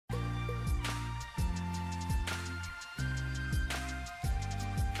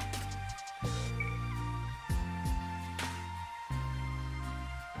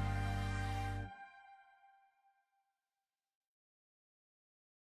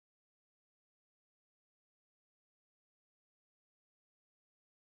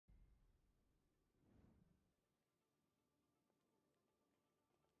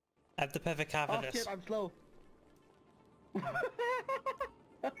I have the perfect car for Oh this. shit, I'm slow.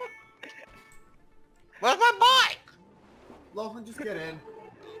 Where's my bike? Logan, just get in.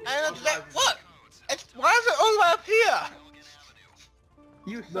 And what? Why is it all the way up here?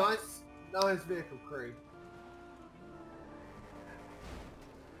 You suck. Nice vehicle, Creed.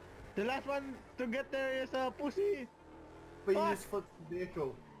 The last one to get there is a pussy. But you Fuck. just flipped the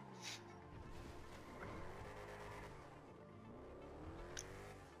vehicle.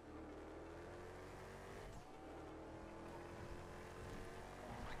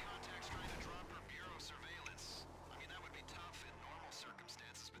 My contact's trying to drop her bureau surveillance. I mean, that would be tough in normal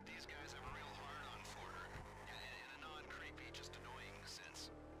circumstances, but these guys have a real hard-on for her. In a non-creepy, just annoying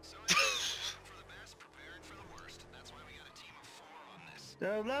sense. So anyway, hoping for the best, preparing for the worst. That's why we got a team of 4 on this.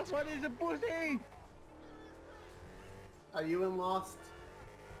 The last one is a pussy. Are you in Lost?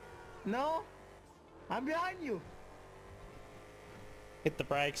 No, I'm behind you. Hit the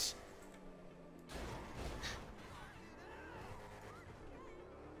brakes.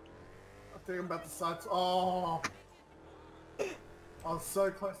 I think I'm about to Oh! I was so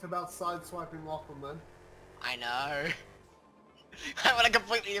close to about sideswiping Lachlan then. I know. I went a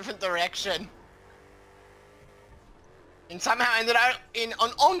completely different direction. And somehow ended up in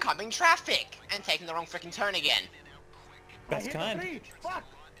oncoming traffic and taking the wrong freaking turn again. Best I hit kind. the tree. Fuck.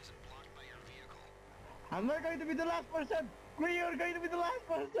 I'm not going to be the last person. You're going to be the last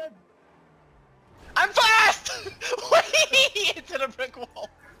person. I'm fast! Whee! Into the brick wall.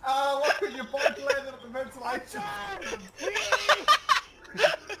 Look at your bike landed at the ventilation!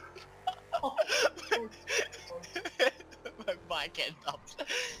 Oh, My bike ended up.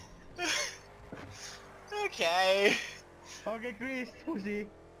 Okay. Okay, Chris, pussy.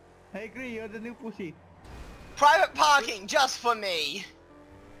 Hey, Chris, you're the new pussy. Private parking just for me.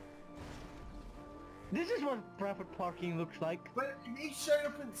 This is what private parking looks like. But he showed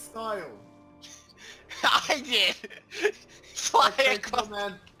up in style. I did. Fly across.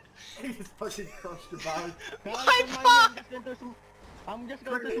 Man. He just fucking crushed the boat. My fuck! I'm just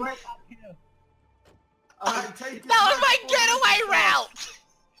going to smoke out here. Take it That was my back getaway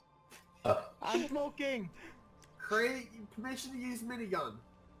route! I'm smoking. Create permission to use minigun.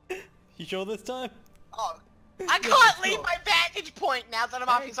 You sure this time? Oh, I can't leave my vantage point now that I'm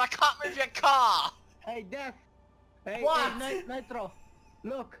up here, so I can't move your car! Hey, Def. Hey, What? hey, Nitro.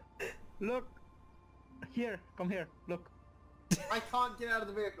 Look. Look. Here. Come here. Look. I can't get out of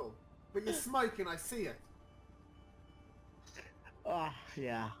the vehicle. But you're smoking, I see it. Ah,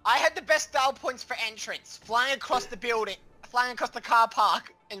 yeah. I had the best style points for entrance, flying across the building, flying across the car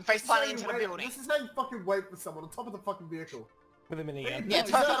park, and face planting into the building. This is how you fucking wait for someone on top of the fucking vehicle. With a minigun. Yeah,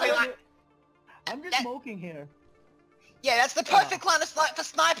 No, perfectly no, like... I'm just smoking here. Yeah, that's the perfect line of sight for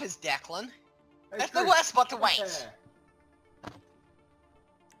snipers, Declan. Hey, That's the Chris, worst spot to come wait. here.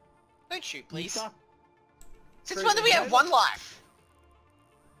 Don't shoot, You please. suck. Since Chris, when do we have one life?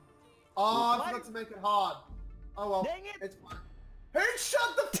 Oh, I What? forgot to make it hard. Oh well, Dang it. it's fine. Who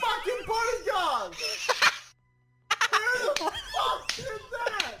shot the fucking bodyguard? Who the fuck did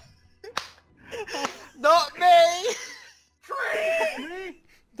that? Not me! Creed!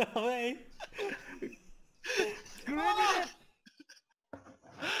 Chris, No way. screw it.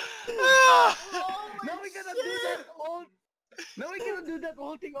 Holy Now we gotta shit! do that whole. Now we gotta do that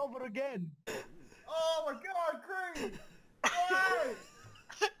whole thing over again. Oh my god, Creed! Why?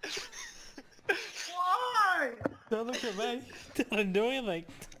 Why? Don't look at me. Don't do anything.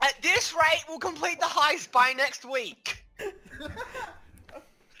 At this rate, we'll complete the heist by next week.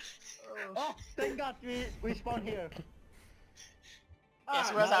 Oh, thank God we spawned here.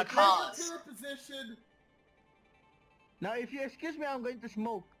 Yes, Alright, where's our now get cars? into a position. Now, if you excuse me, I'm going to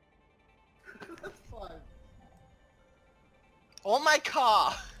smoke. That's fine. On my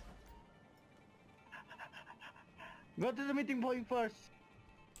car. Go to the meeting point first.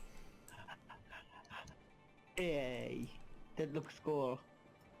 Hey, that looks cool.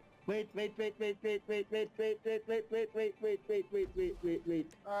 Wait. If If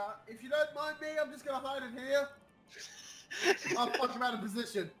you don't mind me, I'm just gonna hide it here. I'll fuck him out of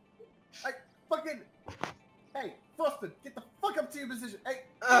position. Hey, fucking... Hey, Frosted, get the fuck up to your position. Hey,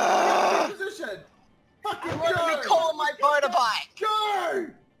 get to your position. Fucking I'm gonna go. be calling my motorbike. Go!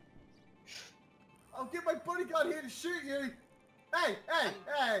 I'll get my bodyguard here to shoot you. Hey.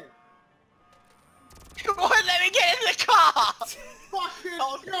 You won't let me get in the car! Fucking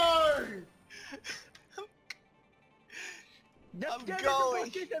Oh. go! just I'm get in going. the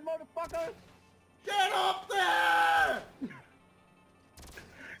position, motherfucker! Get up there!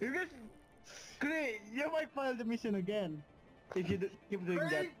 You just... Chris, you might fail the mission again. If you keep doing that.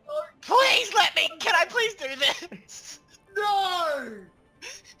 Creed, don't- Please let me! Can I please do this? No!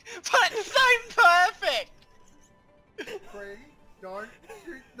 But it's so perfect! Free, don't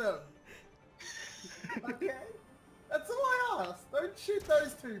shoot them. Okay? That's all I ask. Don't shoot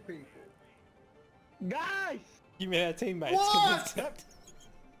those two people. Guys! You mean our teammates What? can accept?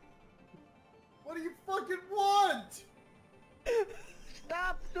 What do you fucking want?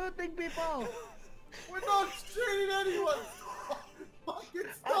 Stop shooting people! We're not shooting anyone! Fucking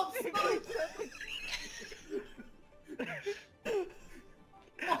stop I think smoking!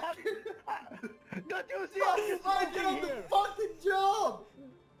 Don't you see Stop us just smoking on smoking the here? fucking job!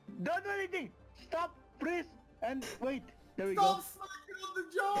 Don't do anything! Stop, freeze, and wait. There we Stop go. smoking on the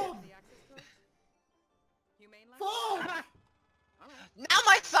job! The access codes? Humane line? Fuck! Alright, Now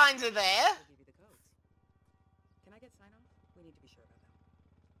my signs are there! I'll give you the codes. Can I get sign off? We need to be sure about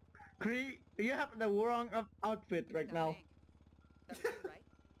them. Cree, you have the wrong outfit right now. Hank. That's you, right?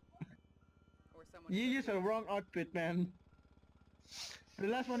 Or someone You use a wrong outfit, man. The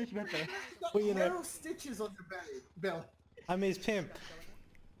last one is better. You've got Well, you know- several stitches on your belly. I'm his pimp.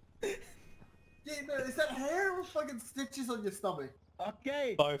 Yeah, no, is that hair or fucking stitches on your stomach?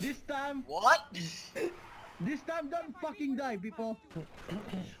 Okay, Both. this time What? don't fucking die, people.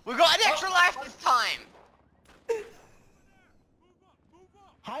 We got an extra life this time!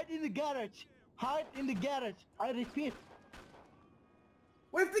 Hide in the garage. Hide in the garage. I repeat.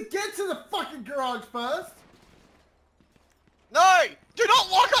 We have to get to the fucking garage first! No! Do not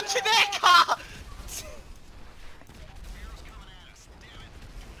walk onto their car! Bureau's coming at us. Damn it.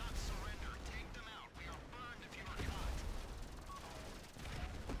 Do not surrender. Take them out. We are burned if you are caught.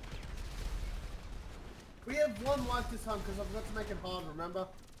 We have one life this time because I forgot to make it hard, remember?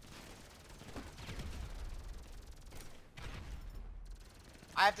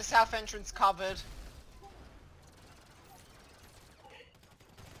 I have the south entrance covered.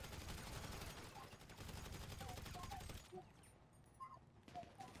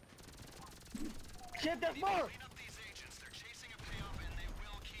 Shit, there's more. Clean up these agents. They're chasing a payoff and they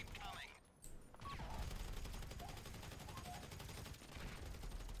will keep coming.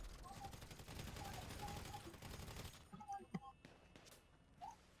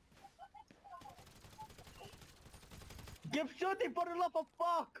 Keep shooting for the love of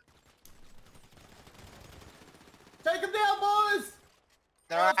fuck. Take them down, boys!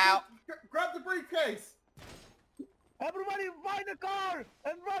 They're out. Grab the briefcase! Everybody find a car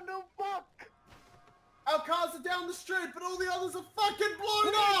and run the fuck. Our cars are down the street, but all the others are fucking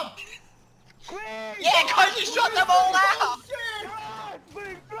blown up! Quick! Yeah, cause you shot them all out! Oh, shit! Drive,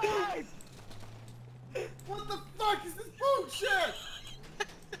 big drive! What the fuck is this bullshit?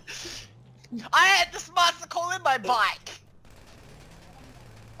 I had the smarts to call in my bike!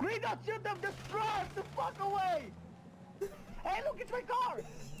 Green, don't shoot them, just drive the fuck away! Hey, look, it's my car!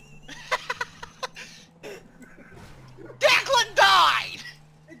 Declan died!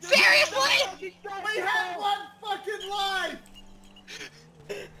 Seriously? We had one fucking life!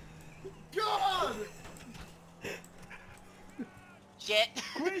 God! Shit.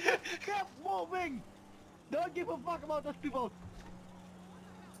 Green, just keep moving! Don't give a fuck about those people!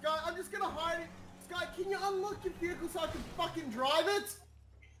 Sky, I'm just gonna hide it. Sky, can you unlock your vehicle so I can fucking drive it?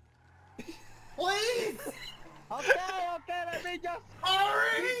 Please! Okay, let me just...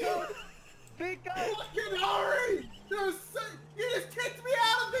 Hurry! Because... Fucking hurry! There's so... You just kicked me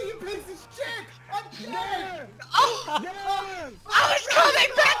out of it, you piece of shit! I'm dead! There! Oh! There! I was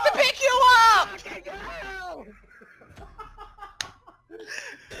coming back to pick you up! Fucking hell!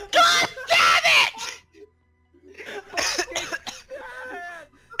 God damn it!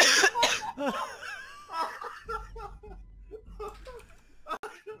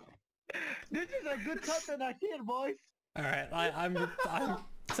 This is a good content I hear, boys! Alright, I'm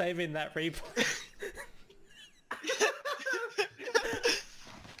saving that replay.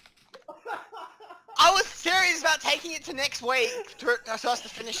 I was serious about taking it to next week for us to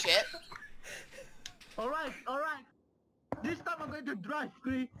finish it. Alright. This time I'm going to drive,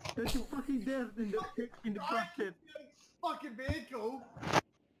 Cree. Don't you fucking dare in the bucket. Fucking vehicle!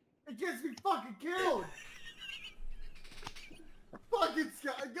 It gets me fucking killed! Fucking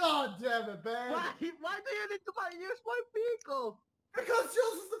Sky, god damn it, man! Why do you need to use my vehicle? Because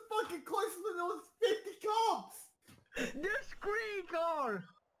yours is the fucking closer than there was 50 cops! This Cree car!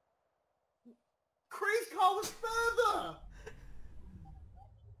 Cree's car was further!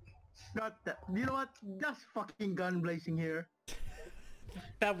 Got that. You know what? Just fucking gun blazing here.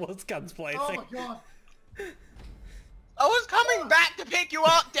 That was guns blazing. Oh my god! I was coming back to pick you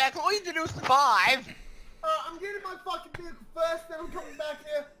up, Declan. All you had to do was survive. I'm getting my fucking vehicle first, then I'm coming back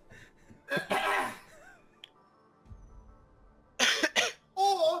here.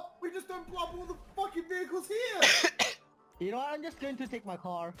 Or we just don't blow up all the fucking vehicles here. You know what? I'm just going to take my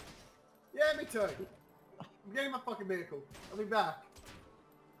car. Yeah, me too. I'm getting my fucking vehicle. I'll be back.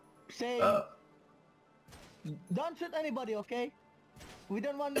 Say, don't shoot anybody, okay? We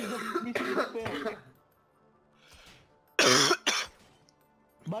don't want this to fail.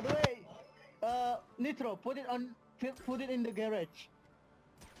 By the way, Nitro, put it in the garage.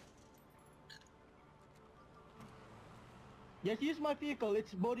 Just use my vehicle.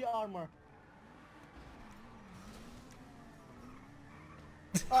 It's body armor.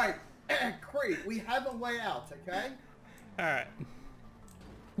 Alright, Creed, we have a way out, okay? Alright.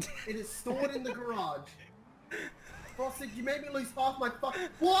 It is stored in the garage. Frosted, you made me lose half my fuck.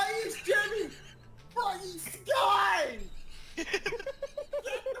 Why is Jimmy fucking sky? Get the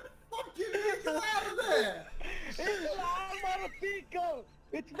fucking vehicle out of there! It's an armor vehicle!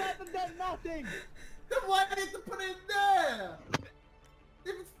 It's better than nothing! Then why do you have to put it in there?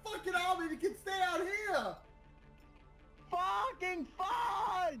 If it's fucking army, it can stay out here! Fucking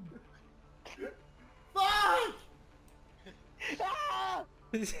fun! Fuck! Ah!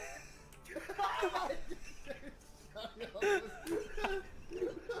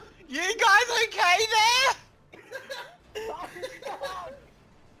 You guys okay there?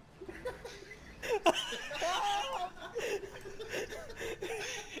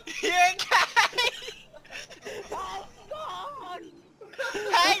 You okay?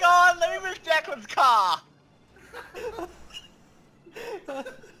 Hang on, let me move Declan's car.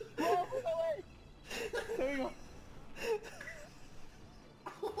 There we go.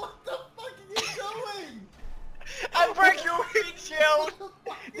 What the fuck are you doing? I broke your windshield.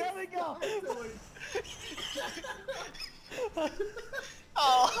 There we go.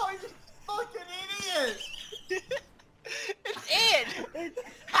 Oh, You fucking idiot! it's in. It's,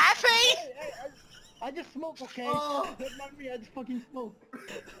 Happy? hey, I just smoke, okay? Oh. Don't mind me, I just fucking smoke.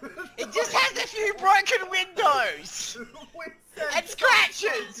 It just has a few broken windows and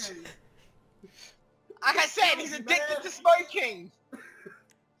scratches. Like I said, he's addicted to smoking.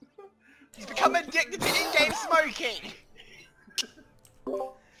 He's become addicted to in-game smoking.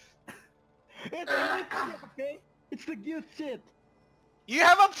 It's the good shit, okay? It's the good shit. You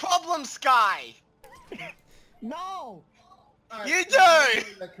have a problem, Sky. No! Alright, You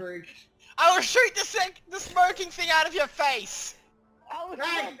do! Creed. I will shoot the smoking thing out of your face. I was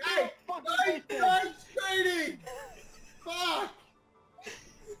Hey, trying hey! to fucking Nice, face nice trading! Fuck!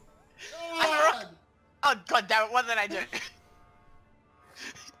 I God! Oh god damn it, what did I do?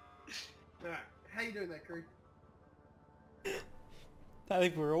 Alright, how you doing there, Creed? I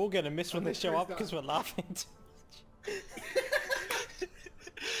think we're all gonna miss when they show up Chris because we're laughing too much.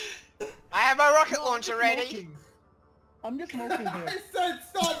 I have my rocket No, launcher I'm ready. smoking. I'm just smoking I here. said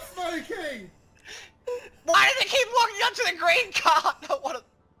stop smoking! Why do they keep walking onto the green car? No, what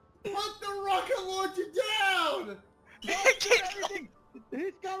Put the rocket launcher down! they keep,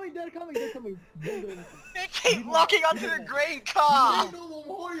 He's coming, they're coming, they're coming. Don't do anything. they keep locking onto the green car. Signal them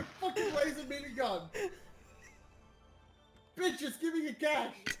all your fucking laser minigun! Bitches, give me your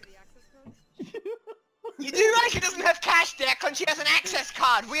cash! The access code? You do realize she doesn't have cash, Declan. She has an access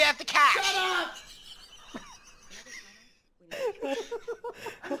card. We have the cash. Shut up!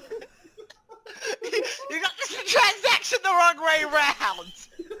 You got this transaction the wrong way round.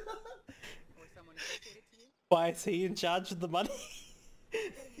 Or someone associated to you? Why is he in charge of the money?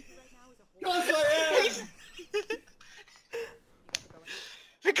 Right now is a whole Cause I am! He's-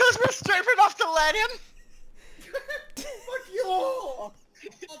 because we're stupid enough to let him. Fuck you all!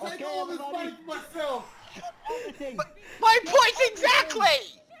 I'll take Okay, all this everybody. money for myself! Everything. My point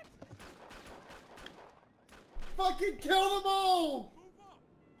exactly. Fucking kill them all!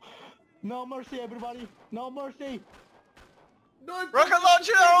 No mercy, everybody. No mercy. No Rocket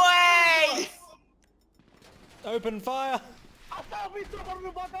launcher away! Open fire! Asal itu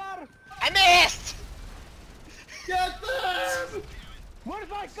baru bakar. I missed. Get them! Where's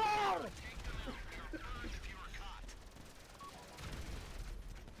my car?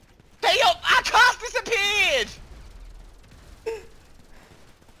 Hey, yo, our car's disappeared.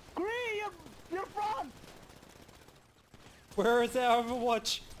 Green, you're front. Where is our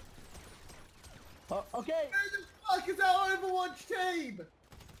Overwatch? Okay. Where the fuck is our Overwatch team?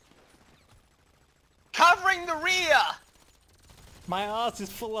 Covering the rear. My ass is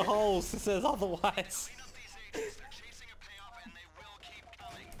full of holes. It says otherwise. Clean up these agents. They're chasing a payoff and they will keep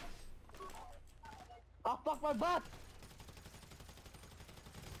coming. Ah, fuck my butt.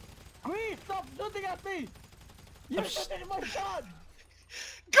 Green, stop shooting at me. You're shooting my gun.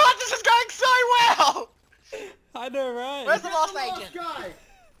 God, this is going so well. I know, right? Where's the Get last the last agent? guy!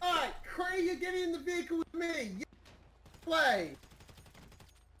 Alright, Cray, you're getting in the vehicle with me! You play!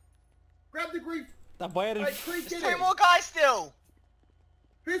 Grab the green I'm waiting. Hey, Creed, There's get 2 in. more guys still.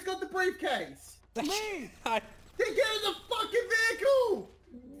 Who's got the briefcase? Me! Then get in the fucking vehicle!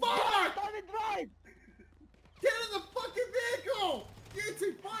 Fuck! Drive! Get in the fucking vehicle! You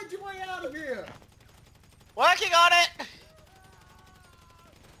two, find your way out of here! Working on it.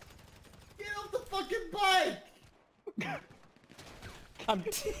 Get off the fucking bike! I'm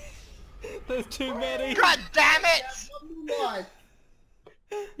There's too many! God damn it! One more life.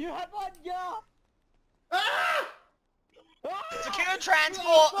 You have one, yeah! Ah! Secure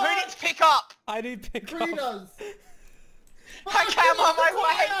transport. Who needs pick up? I need pick Creed up. does. Okay, I'm on my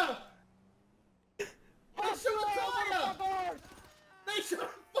way. They shot a tire! They shot a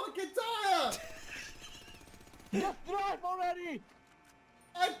fucking tire! Just drive already!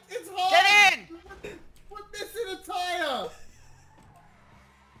 It's hard! Get in! We're missing a tire!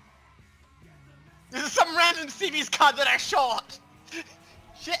 This is some random CB's card that I shot.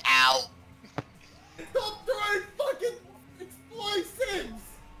 Shit out. Stop throwing fucking explosives!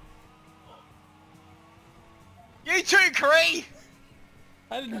 You too, Cree.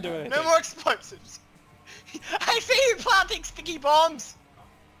 I didn't do anything. No more explosives. I see you planting sticky bombs.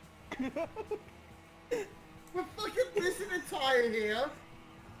 We're fucking missing a tire here!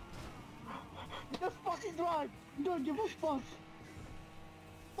 Just fucking drive! Don't give a fuck!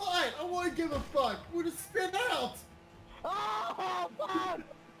 Fine, I won't give a fuck! We'll just spin out! Oh, fuck!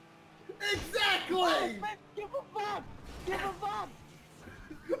 Exactly! Give a fuck! Give a fuck!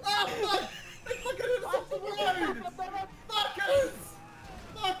 Ah, fuck! They fucking hit us off the road! Fuckers!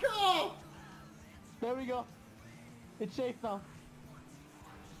 Fuck off! There we go. It's safe now.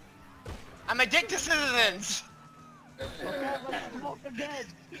 I'm addicted to citizens. Okay, let's smoke again.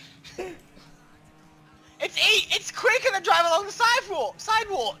 It's quicker than drive along the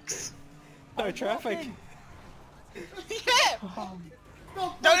sidewalks. No traffic. Yeah. Um,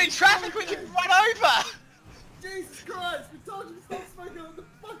 Stop Don't need traffic. We can run over. Jesus Christ! We told you to stop smoking on the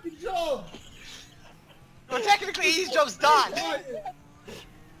fucking job! Well, technically his job's done. Right.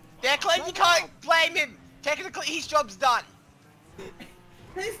 Yeah, Clint, you can't blame him. Technically his job's done.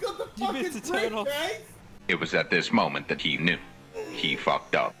 He's got the You fucking missed a turtle. briefcase! It was at this moment that he knew. He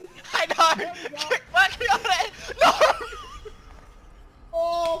fucked up. I know. Keep working on it. No.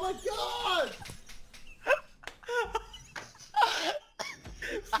 Oh my god!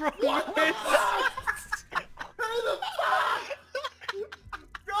 What is Who the fuck?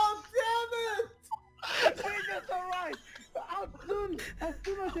 God damn it! That's alright! As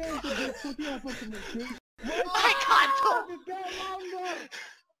soon as I enter this, put your foot in the street. I can't talk. Go longer!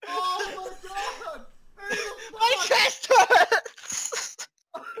 Oh my god! Who the My fuck? chest hurts.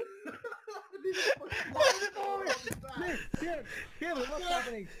 Here, what's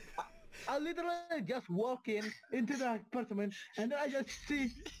happening? I literally just walk into the apartment and then I just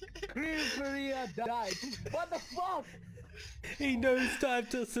see Maria died. What the fuck? He knows time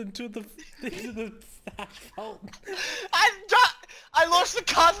to into the asphalt. I launched the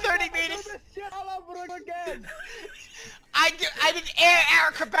car 30 meters. Do this shit all over again. I did air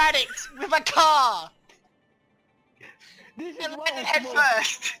acrobatics with a car This is and why landed I head smoke.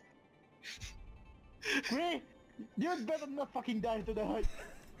 first. Chris, you better not fucking die today.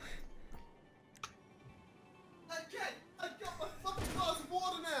 I can't! I've got my fucking glass of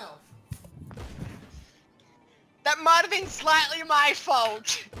water now! That might have been slightly my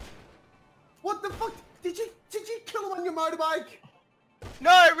fault. What the fuck? Did you kill him on your motorbike?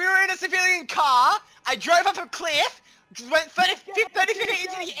 No, we were in a civilian car. I drove up a cliff, went 30 feet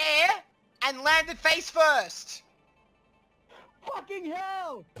into the air, and landed face first. Fucking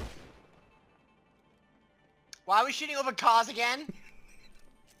hell! Why are we shooting over cars again?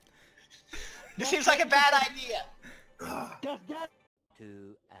 This seems like a bad idea. Just get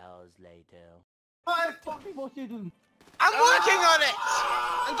 2 hours later. I fucking for citizens. I'm working on it.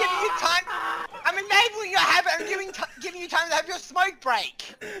 I'm giving you time. I'm enabling your habit. I'm giving you time to have your smoke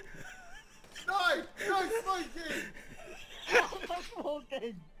break. No smoking! Stop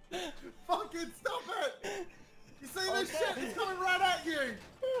smoking! Fucking stop it! You see this shit? It's coming right at you!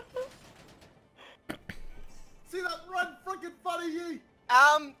 See that right in front of you?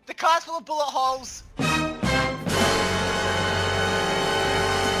 The car's full of bullet holes.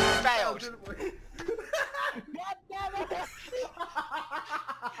 Failed. God damn it!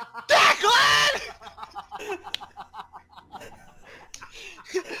 Declan!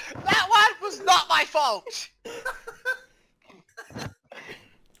 That one was not my fault.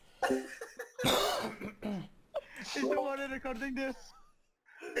 Is no one recording this?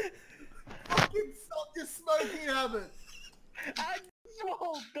 Fucking stop your smoking habit! I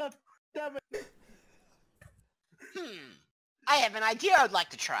smoke! God damn it! I have an idea I'd like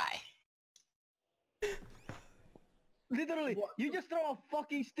to try. Literally, What? you just throw a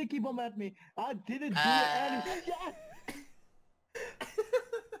fucking sticky bomb at me. I didn't do any shit.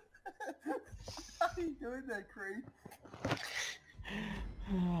 How are you doing that, Creed?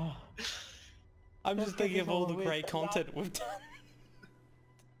 I'm just Don't thinking get of me all the wrong, great wait, content we've done.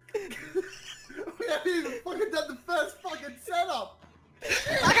 We haven't even fucking done the first fucking setup.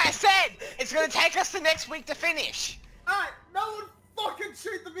 Like I said, it's gonna take us the next week to finish. Alright, no one fucking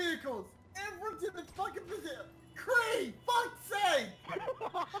shoot the vehicles. Everyone's in the fucking position. Creed, fuck's sake.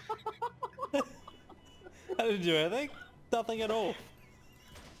 I didn't do anything. Nothing at all.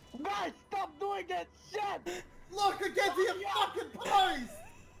 Guys, stop doing that shit! Look, I get to your fucking post.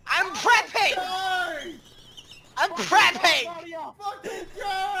 I'm prepping! Go! I'm prepping! Mario! Fucking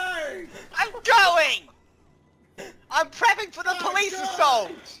go! I'm going! I'm prepping for the Oh, police God.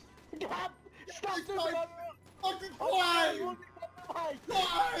 assault! Stop! Stop It's doing like that! fucking Oh, climb! my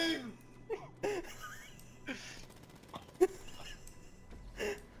Climb!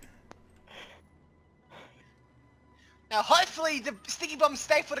 Now hopefully the sticky bombs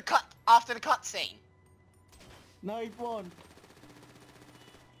stay for the cut after the cutscene. No, it won't.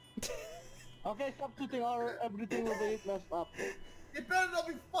 Okay, stop shooting or everything will be messed up. You better not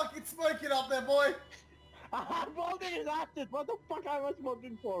be fucking smoking up there, boy! I'm holding his acid! What the fuck am I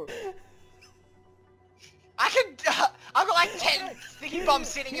smoking for? I can I've got like 10 Okay, sticky here, bombs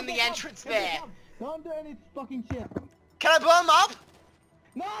sitting in here the they come, entrance here they there. come. Don't do any fucking shit. Can I blow them up?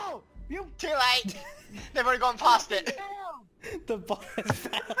 No! You Too late. They've already gone past it. damn! The bomb has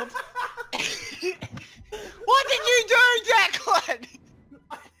failed. What did you do, Declan?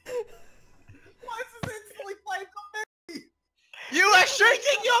 Why is this instantly flamed on me? You are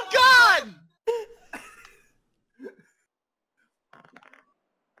shooting your gun!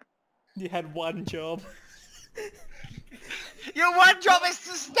 You had one job. Your one job is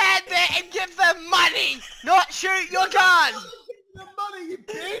to stand there and give them money, not shoot your gun! The money, you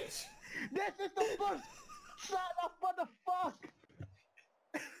bitch! This is the first sign of what the fuck!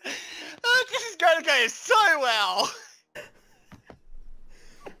 Oh, this is going to go so well.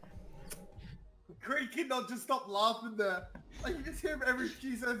 Creed cannot just stop laughing there. Like you just hear him every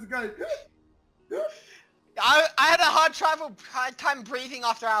few seconds going. I had a hard time breathing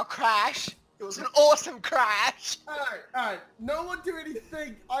after our crash. It was an awesome crash. Alright, no one do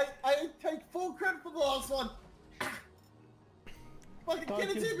anything. I take full credit for the last one. Fucking get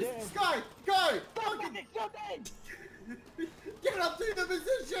into the sky! Go! Stop Fucking fucking shooting! get up to the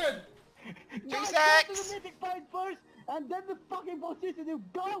position! Guys, sex. go to the meeting point first, and then the fucking position you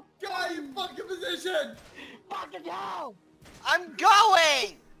go! Go, you fucking position! Fucking hell! I'm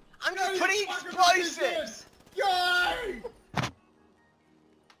going! I'm Go, just you putting fucking explosives! position! Go!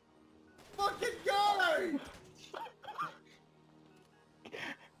 Fucking go!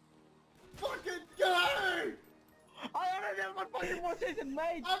 Fucking go! I already have my fucking position,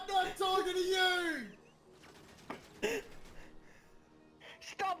 mate! I'm not talking to you!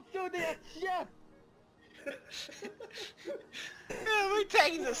 Stop shooting at shit! Yeah, we're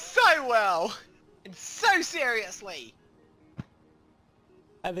taking this so well! And so seriously!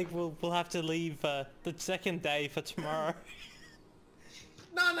 I think we'll have to leave the second day for tomorrow.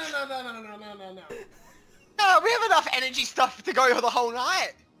 No. No, we have enough energy stuff to go for the whole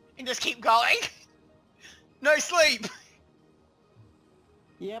night! And just keep going! No sleep!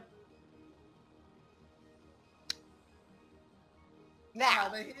 Yep. Now,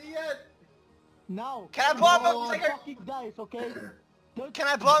 Are they here yet? Now. Can I blow 'em up all as they go- fucking guys, okay? Don't can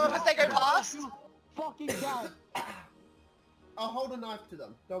I blow them up as they go past? you fucking guys. I'll hold a knife to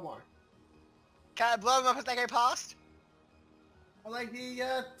them, don't worry. Can I blow them up as they go past? Are they here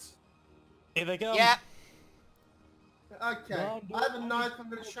yet? Here they come. Yeah. Okay, No, I have a knife, I'm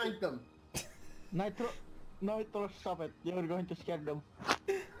gonna shank them. Nitro, stop it. You're going to scare them.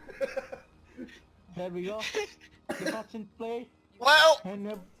 There we go. The cutscene play. Well,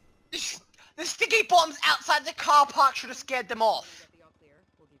 And the sticky bombs outside the car park should have scared them off. Get the all clear.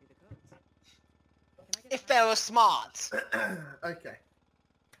 We'll give you the codes. Can I get If they were smart. Okay.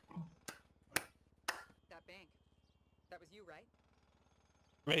 that bank? That was you, right?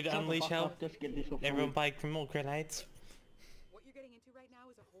 Ready to shut the unleash fuck hell? up, just get this over Everyone with. buy criminal grenades. What you're getting into right now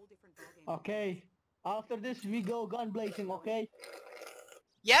is a whole different ballgame. Okay. After this, we go gun blazing, okay?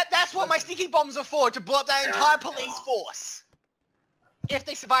 Yep, that's what my sticky bombs are for, to blow up their entire police force. If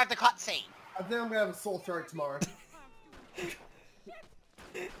they survive the cutscene. I think I'm gonna have a sore throat tomorrow.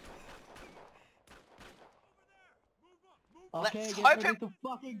 Okay, Let's get hope ready it- to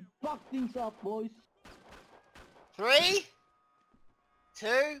fucking fuck things up, boys. 3,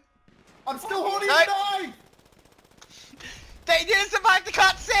 2, I'm still holding Nope. the knife! they didn't survive the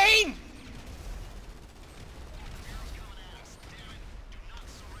cutscene!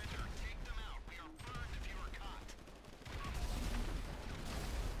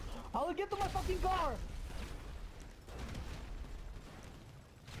 I will get to my fucking car!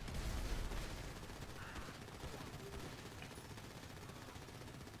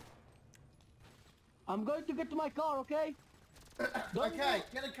 I'm going to get to my car, okay? Okay,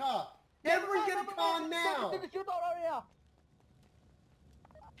 get a car. Everyone get a car now! Get to the shootout area!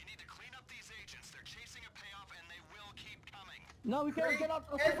 You need to clean up these agents. They're chasing a payoff and they will keep coming. No, we can't get out.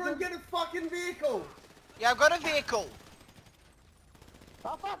 Everyone get a fucking vehicle! Yeah, I've got a vehicle.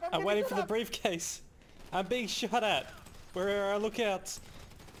 Oh, fuck, I'm waiting for the briefcase. I'm being shot at. Where are our lookouts?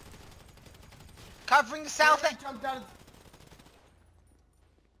 Covering the south end. Jump down.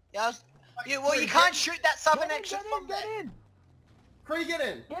 Yeah, well, you can't shoot that southern exit from Get there. in! Cree, get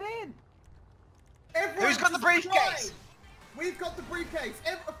in! Get in! Everyone Who's got the just briefcase? drive. We've got the briefcase!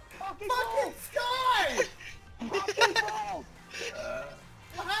 Fucking Sky! Fucking balls!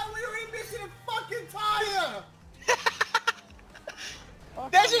 How are we missing a fucking tire?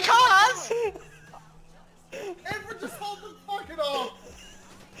 There's your cars! Everyone just hold the fucking off!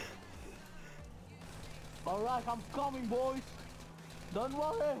 Alright, I'm coming, boys. Don't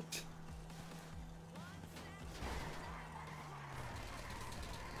worry.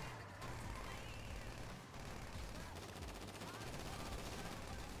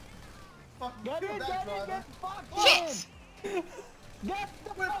 Fucking Get kill in, that get in, driver. get fucking Shit! in! Get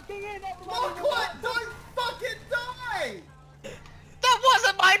the fucking in, everybody! Look what? Don't fucking die! That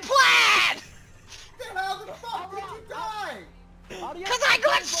wasn't my plan! Then how the fuck did you die? Cause I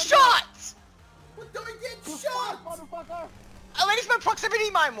got shot! Well, don't get You shot! fuck, motherfucker! At least my proximity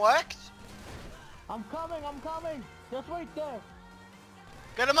mine worked. I'm coming, I'm coming! Just wait there!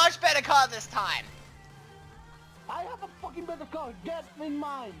 Got a much better car this time. I have a fucking better car, get in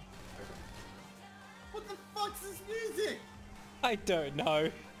mine! What the fuck's this music? I don't know.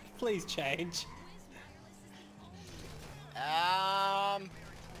 Please change.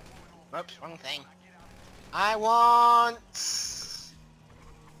 Oops, wrong thing. I want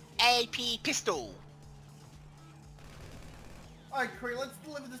AP pistol. Alright, Cree, let's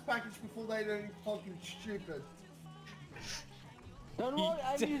deliver this package before they do anything fucking stupid. Don't worry,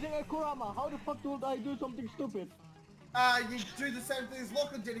 I'm using a Kurama. How the fuck would I do something stupid? You do the same thing as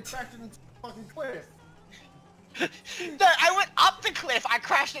Lachlan did, he crashed into the fucking cliff. No, I went up the cliff. I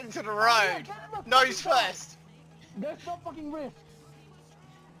crashed into the road. Nose first. There's no fucking risk.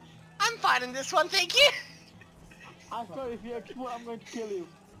 I'm fine in this one, thank you. I swear if you explode, I'm going to kill you.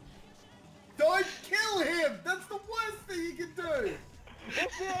 Don't kill him! That's the worst thing you can do!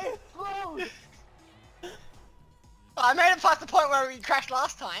 If you explode! I made it past the point where we crashed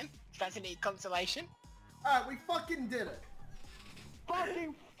last time. If that's any consolation. Alright, we fucking did it.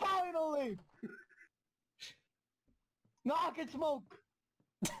 Fucking finally! Now I can smoke!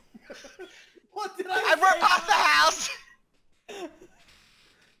 What did I I say? broke past the house.